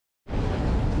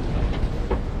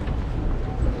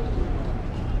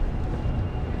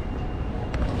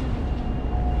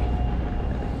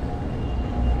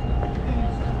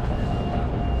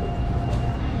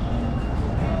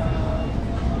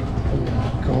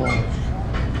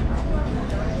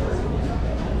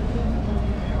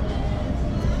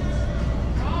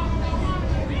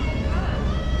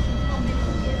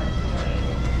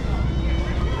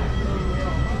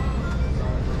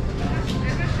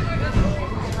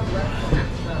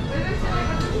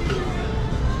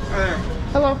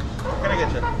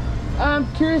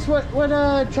curious what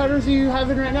chowders are you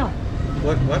having right now?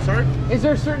 What, sorry? Is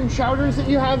there certain chowders that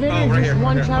you have in? Oh, or right just here.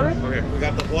 one Right here. chowder? Okay, we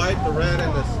got the white, the red,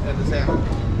 and the salmon.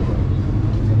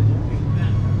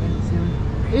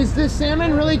 Is the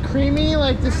salmon really creamy,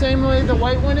 like the same way the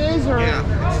white one is, or?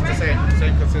 Yeah, it's the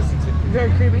same consistency.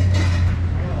 Very creamy.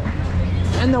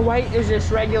 And the white is just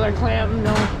regular clam,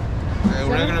 no?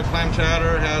 Regular clam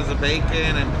chowder has the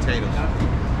bacon and potatoes.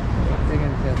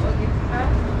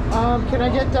 Can I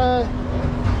get the?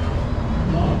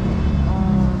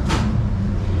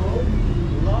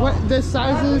 What the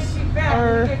sizes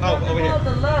are? Oh, over here.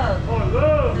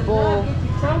 Bowl.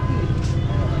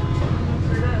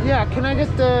 Yeah, can I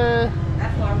get the?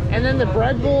 And then the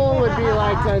bread bowl would be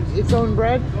like its own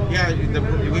bread. Yeah,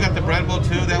 we got the bread bowl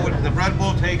too. The bread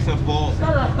bowl takes a bowl. It's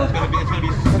gonna be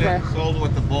Okay. sold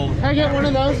with the bowl. Can I get one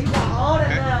of those?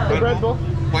 Okay. The bread bowl.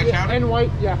 White Yeah, chowder? and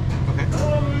white, yeah. Okay.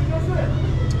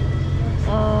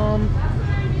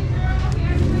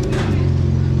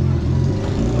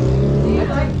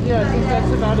 I think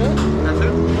that's about it. That's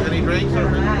it? Any drinks or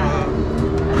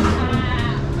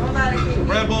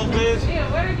bread bowl, please?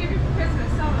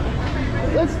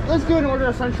 Let's do an order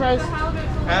of French fries.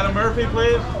 Adam Murphy,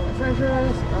 please. French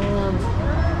fries.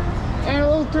 And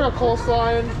we'll throw a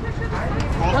coleslaw in.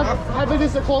 How big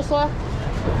is the coleslaw?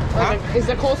 Is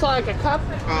the coleslaw like a cup?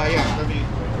 Yeah, let me.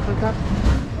 A cup?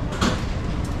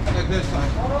 Like this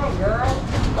size.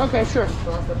 Okay, sure.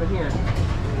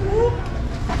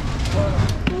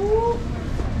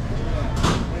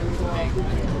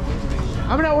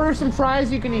 I'm gonna order some fries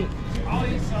you can eat. I'll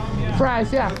eat some, yeah.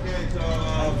 Fries, yeah. Okay, so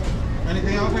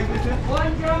anything else I can get you?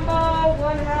 One jumbo,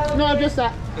 one halal. No, just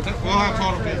that. We'll have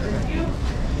total pizza.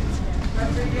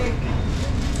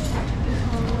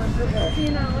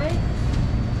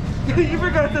 You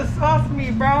forgot to sauce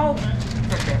me, bro.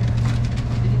 Okay.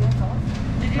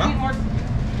 Did you need more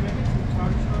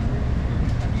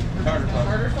Tartar sauce.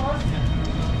 tartar sauce?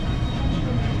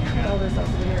 Oh, there's sauce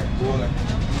over here. Go there.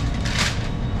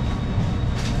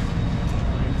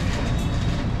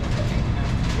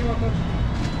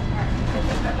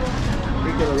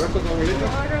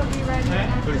 Order will be ready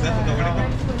after the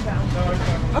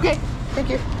Okay, thank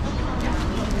you.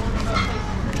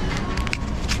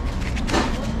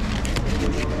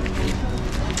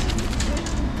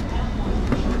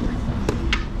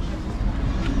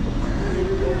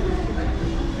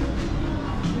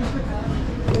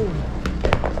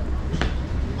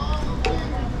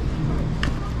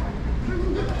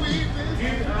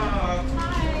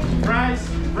 Fries,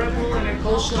 Red Bull, and a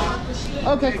coleslaw.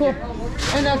 Okay, cool.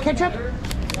 And ketchup?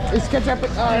 Is ketchup free?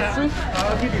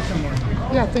 I'll give you some more.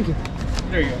 Yeah, thank you.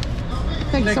 There you go.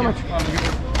 Thank you so much.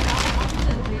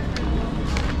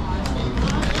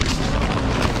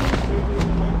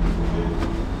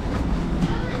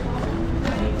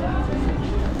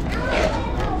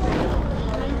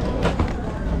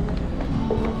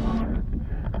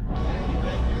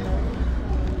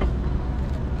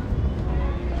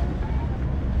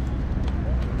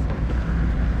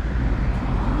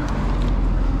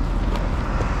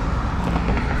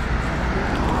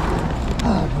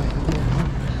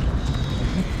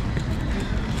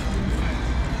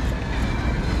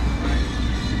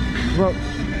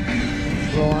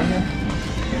 Roll on here.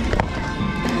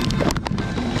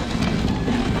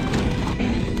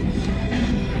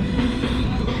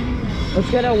 Let's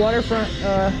get a waterfront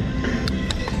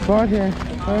spot here.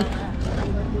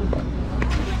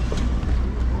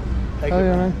 Oh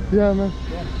yeah, man. Yeah, man.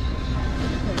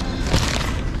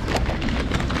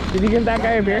 Did you give that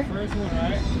guy a beer? First one,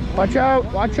 right? Watch out!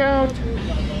 Watch out!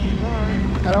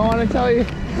 I don't want to tell you. Go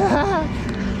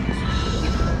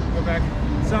back.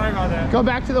 Sorry about that. Go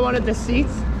back to the one at the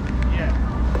seats. Yeah.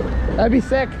 That'd be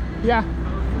sick. Yeah.